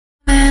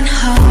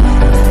home,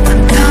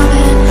 I'm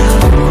coming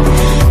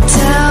home.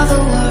 Tell the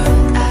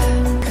world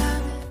I'm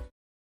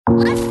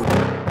coming.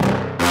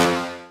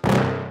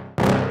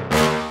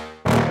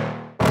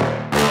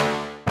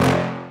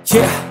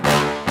 Yeah.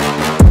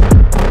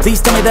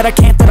 Please tell me that I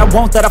can't, that I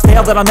won't, that I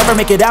fail, that I'll never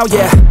make it out,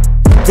 yeah.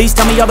 Please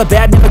tell me all the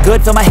bad, never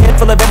good, fill my head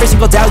full of every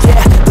single doubt,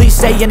 yeah. Please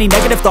say any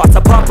negative thoughts,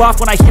 I pop off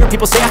when I hear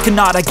people say I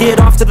cannot. I get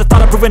off to the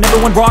thought of proving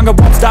everyone wrong, I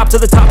won't stop to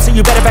the top, so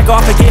you better back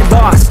off and get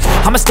lost.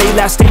 I'ma stay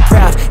loud, stay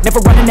proud, never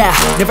running out,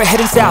 never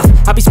heading south.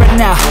 I'll be spreading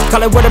out,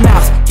 call it word of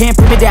mouth, can't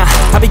put me down,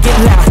 I'll be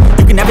getting loud.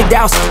 You can have your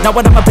doubts, not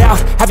what I'm about,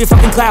 have your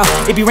fucking clout.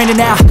 It be raining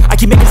now, I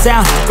keep making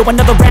sound, go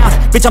another round,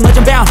 bitch I'm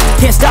legend bound,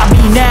 can't stop me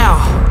now.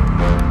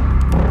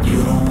 You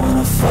don't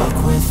wanna fuck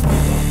with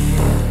me.